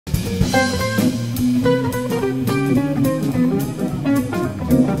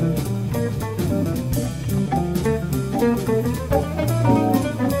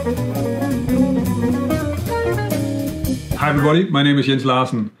everybody, my name is Jens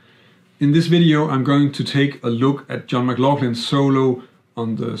Larsen. In this video I'm going to take a look at John Mclaughlin's solo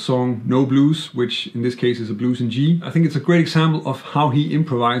on the song No Blues, which in this case is a blues in G. I think it's a great example of how he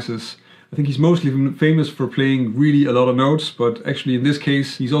improvises. I think he's mostly famous for playing really a lot of notes, but actually in this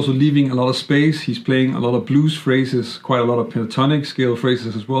case he's also leaving a lot of space. He's playing a lot of blues phrases, quite a lot of pentatonic scale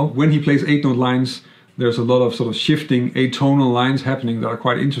phrases as well. When he plays 8-note lines, there's a lot of sort of shifting atonal lines happening that are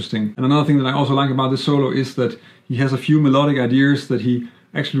quite interesting. And another thing that I also like about this solo is that he has a few melodic ideas that he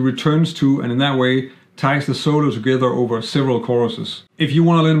actually returns to, and in that way ties the solo together over several choruses. If you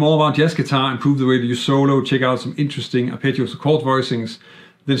want to learn more about jazz guitar, improve the way to use solo, check out some interesting arpeggios or chord voicings,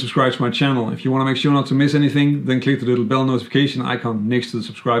 then subscribe to my channel. If you want to make sure not to miss anything, then click the little bell notification icon next to the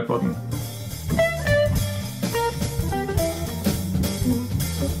subscribe button.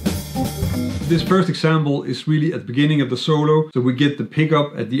 This first example is really at the beginning of the solo, so we get the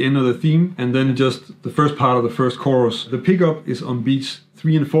pickup at the end of the theme and then just the first part of the first chorus. The pickup is on beats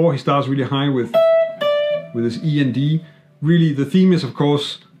 3 and 4. He starts really high with his E and D. Really the theme is of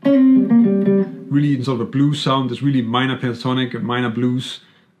course really in sort of a blues sound. It's really minor pentatonic and minor blues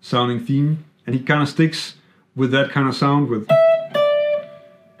sounding theme, and he kind of sticks with that kind of sound with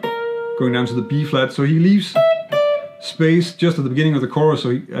going down to the B flat. So he leaves space just at the beginning of the chorus,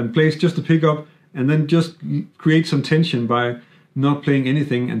 and plays just the pickup and then just creates some tension by not playing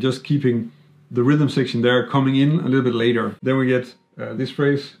anything and just keeping the rhythm section there coming in a little bit later. Then we get this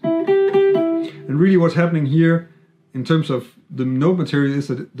phrase, and really what's happening here in terms of the note material is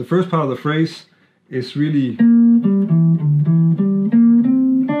that the first part of the phrase is really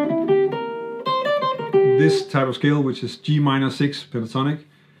this type of scale, which is G minor 6 pentatonic.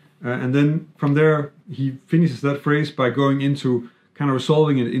 And then from there he finishes that phrase by going into kind of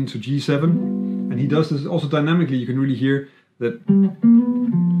resolving it into G7, and he does this also dynamically. You can really hear that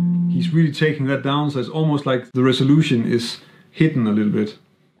he's really taking that down, so it's almost like the resolution is hidden a little bit.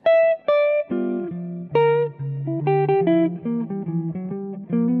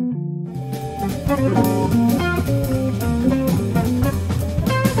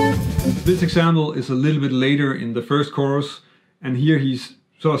 This example is a little bit later in the first chorus, and here he's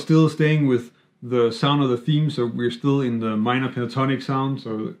sort of still staying with the sound of the theme, so we're still in the minor pentatonic sound.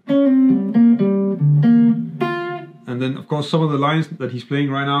 So, and then of course some of the lines that he's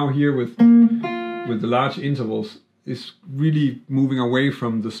playing right now here with the large intervals is really moving away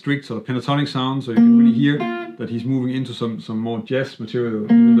from the strict sort of pentatonic sound, so you can really hear that he's moving into some more jazz material,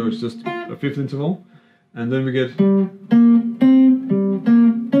 even though it's just a fifth interval. And then we get,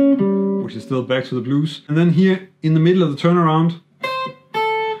 which is still back to the blues. And then here in the middle of the turnaround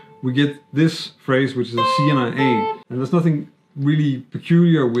we get this phrase, which is a C and an A, and there's nothing really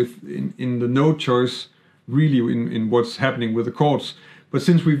peculiar with in the note choice really in what's happening with the chords. But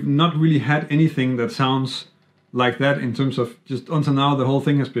since we've not really had anything that sounds like that in terms of, just until now the whole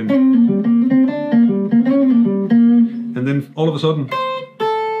thing has been, and then all of a sudden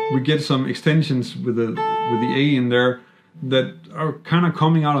we get some extensions with the A in there that are kind of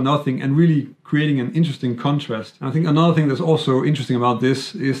coming out of nothing and really creating an interesting contrast. And I think another thing that's also interesting about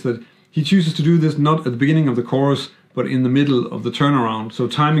this is that he chooses to do this not at the beginning of the chorus, but in the middle of the turnaround. So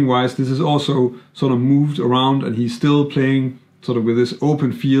timing wise this is also sort of moved around, and he's still playing sort of with this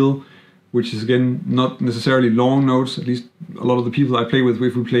open feel, which is again not necessarily long notes. At least a lot of the people I play with,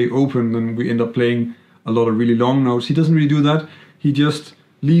 if we play open, then we end up playing a lot of really long notes. He doesn't really do that. He just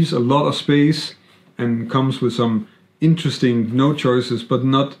leaves a lot of space and comes with some interesting note choices, but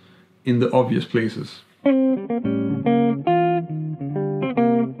not in the obvious places.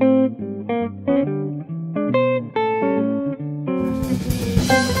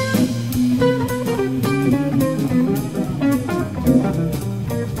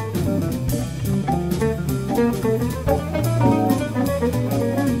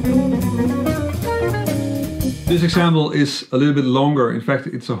 This example is a little bit longer. In fact,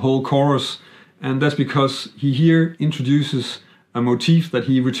 it's a whole chorus, and that's because he here introduces a motif that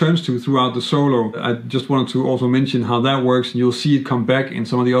he returns to throughout the solo. I just wanted to also mention how that works, and you'll see it come back in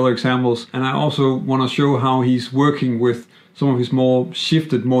some of the other examples. And I also want to show how he's working with some of his more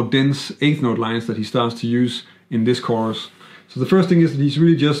shifted, more dense 8th note lines that he starts to use in this chorus. So the first thing is that he's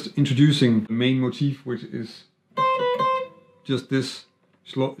really just introducing the main motif, which is just this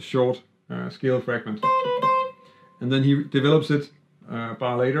short scale fragment. And then he develops it a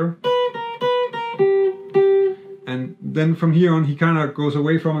bar later. And then from here on he kind of goes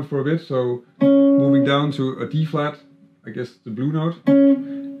away from it for a bit, so moving down to a D flat, I guess the blue note,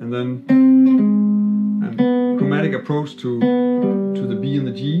 and then a chromatic approach to the B and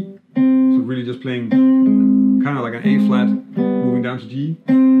the G. So really just playing kind of like an A flat, moving down to G.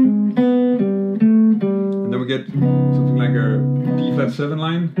 And then we get something like a D flat 7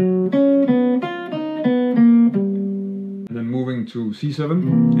 line, and then moving to C7.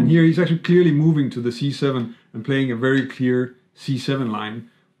 And here he's actually clearly moving to the C7 and playing a very clear C7 line.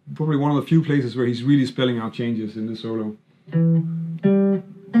 Probably one of the few places where he's really spelling out changes in this solo.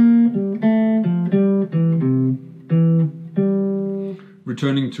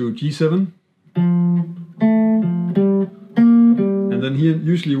 Returning to G7. And then here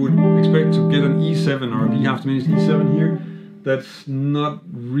usually you would expect to get an E7 or a D half diminished E7 here. That's not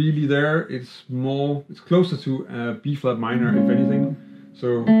really there. It's closer to a B flat minor, if anything.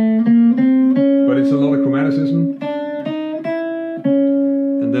 So, but it's a lot of chromaticism.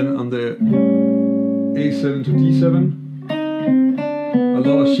 And then on the A7 to D7, a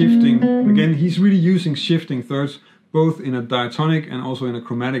lot of shifting. Again, he's really using shifting thirds, both in a diatonic and also in a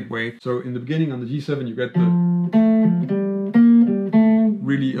chromatic way. So in the beginning on the G7 you get the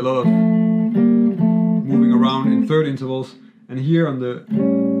really a lot of moving around in third intervals, and here on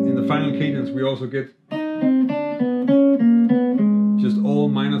in the final cadence we also get just all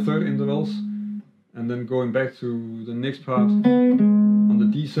minor third intervals, and then going back to the next part on the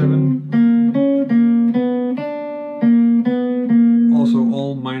D7, also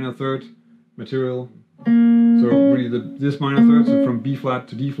all minor third material. So really this minor third, so from B flat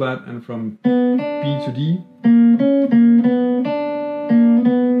to D flat and from B to D.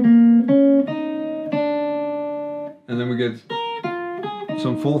 And then we get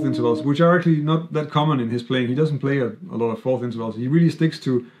some fourth intervals, which are actually not that common in his playing. He doesn't play a lot of fourth intervals. He really sticks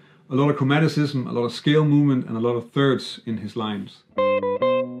to a lot of chromaticism, a lot of scale movement, and a lot of thirds in his lines.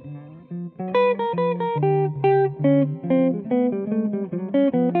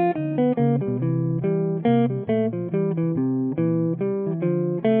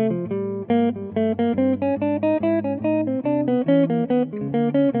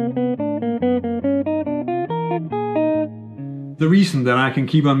 The reason that I can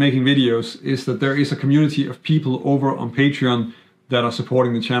keep on making videos is that there is a community of people over on Patreon that are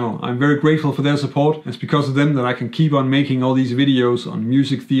supporting the channel. I'm very grateful for their support. It's because of them that I can keep on making all these videos on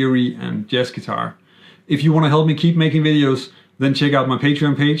music theory and jazz guitar. If you want to help me keep making videos, then check out my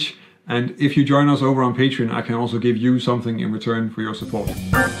Patreon page. And if you join us over on Patreon, I can also give you something in return for your support.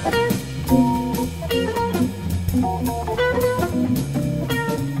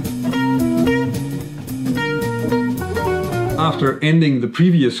 After ending the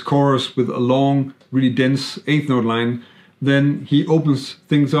previous chorus with a long, really dense eighth note line, then he opens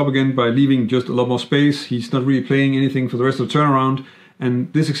things up again by leaving just a lot more space. He's not really playing anything for the rest of the turnaround,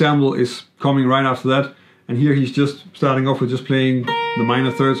 and this example is coming right after that. And here he's just starting off with just playing the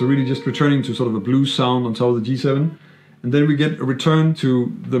minor thirds, so really just returning to sort of a blues sound on top of the G7. And then we get a return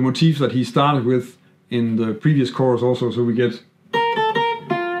to the motif that he started with in the previous chorus also, so we get...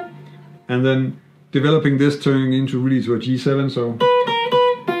 And then developing this, turning into really to a G7, so...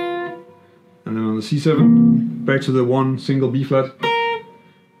 And then on the C7, back to the one single B flat.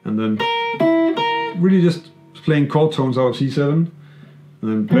 And then really just playing chord tones out of C7. And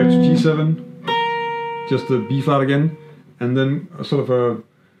then back to G7, just the B flat again. And then a sort of a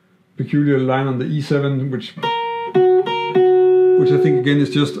peculiar line on the E7, which I think again is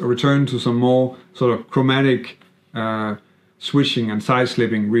just a return to some more sort of chromatic switching and side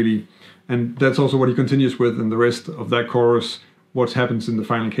slipping really. And that's also what he continues with in the rest of that chorus, what happens in the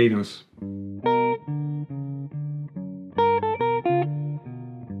final cadence.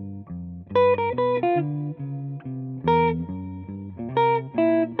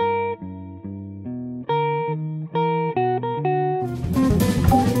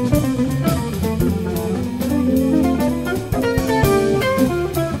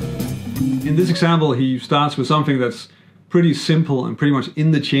 In this example, he starts with something that's pretty simple and pretty much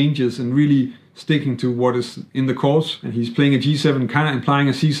in the changes and really sticking to what is in the chords. And he's playing a G7, kind of implying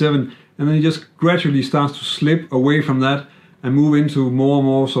a C7, and then he just gradually starts to slip away from that and move into more and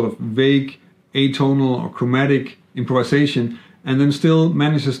more sort of vague atonal or chromatic improvisation, and then still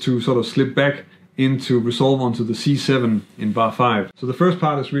manages to sort of slip back into resolve onto the C7 in bar 5. So the first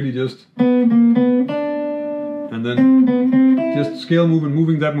part is really just... and then just scale movement,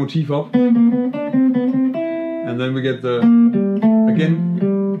 moving that motif up. And then we get the, again,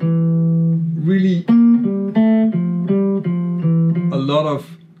 really a lot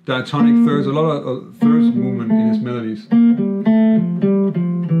of diatonic thirds, a lot of thirds movement in his melodies.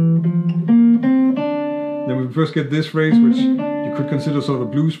 Then we first get this phrase, which you could consider sort of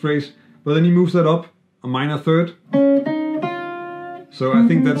a blues phrase, but then he moves that up a minor third. So I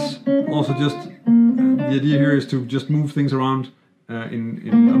think that's also just, the idea here is to just move things around in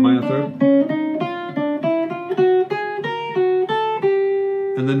a minor third.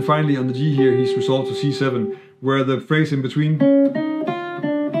 And then finally on the G here, he's resolved to C7. where the phrase in between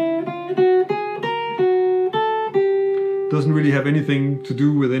doesn't really have anything to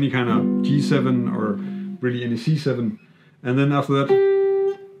do with any kind of G7 or really any C7. And then after that,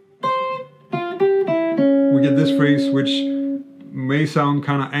 we get this phrase, which may sound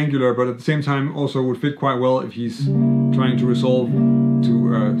kind of angular, but at the same time also would fit quite well if he's trying to resolve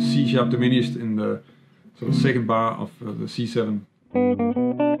to C sharp diminished in the sort of second bar of the C7.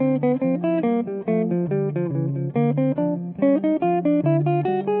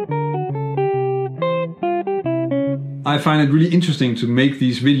 I find it really interesting to make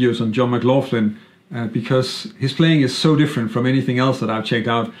these videos on John McLaughlin because his playing is so different from anything else that I've checked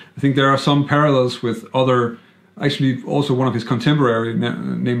out. I think there are some parallels with other, actually also one of his contemporary,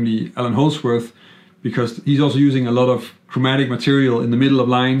 namely Alan Holdsworth, because he's also using a lot of chromatic material in the middle of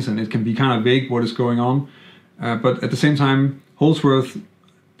lines, and it can be kind of vague what is going on. But at the same time, Holdsworth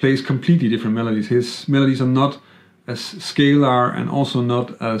plays completely different melodies. His melodies are not as scalar and also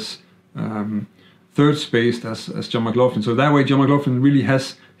not as third spaced as John McLaughlin. So that way John McLaughlin really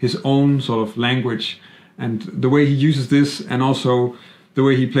has his own sort of language, and the way he uses this, and also the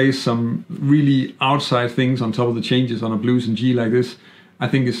way he plays some really outside things on top of the changes on a blues in G like this, I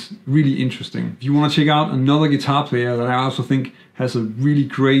think is really interesting. If you want to check out another guitar player that I also think has a really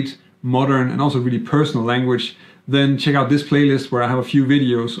great modern and also really personal language, then check out this playlist where I have a few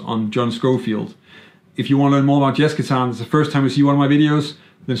videos on John Scofield. If you want to learn more about jazz guitar and it's the first time you see one of my videos,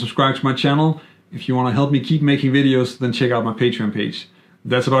 then subscribe to my channel. If you want to help me keep making videos, then check out my Patreon page.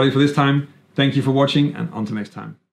 That's about it for this time. Thank you for watching, and until next time.